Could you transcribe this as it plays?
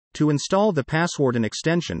To install the Passwarden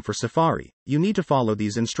extension for Safari, you need to follow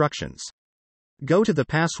these instructions. Go to the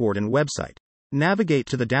Passwarden website. Navigate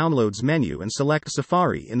to the Downloads menu and select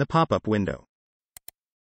Safari in the pop-up window.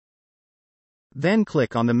 Then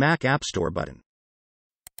click on the Mac App Store button.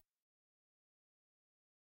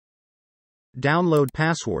 Download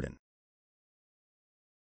Passwarden.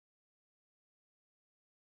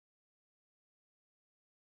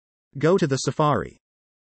 Go to the Safari.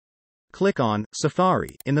 Click on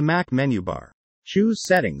Safari in the Mac menu bar. Choose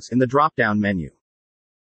Settings in the drop-down menu.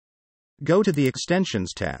 Go to the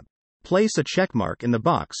Extensions tab. Place a checkmark in the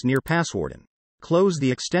box near Passwarden. Close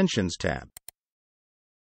the Extensions tab.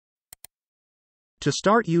 To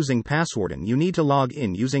start using Passwarden, you need to log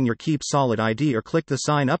in using your Keep Solid ID or click the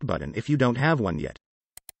Sign Up button if you don't have one yet.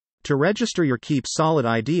 To register your Keep Solid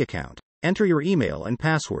ID account, enter your email and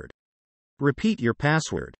password. Repeat your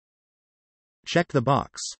password. Check the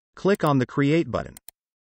box. Click on the Create button.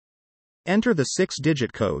 Enter the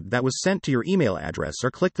 6-digit code that was sent to your email address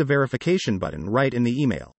or click the verification button right in the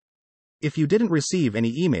email. If you didn't receive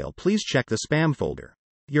any email, please check the spam folder.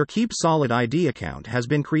 Your Keep Solid ID account has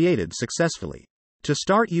been created successfully. To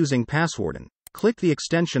start using Passwarden, click the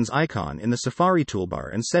extensions icon in the Safari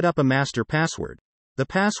toolbar and set up a master password, the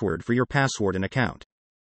password for your Passwarden account.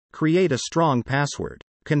 Create a strong password.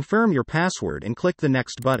 Confirm your password and click the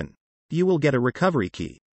Next button. You will get a recovery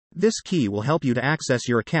key. This key will help you to access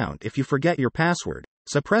your account if you forget your password,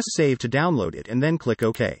 so press Save to download it and then click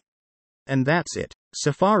OK. And that's it.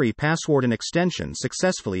 Safari Passwarden extension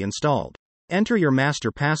successfully installed. Enter your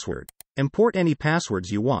master password, import any passwords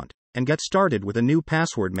you want, and get started with a new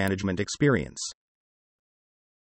password management experience.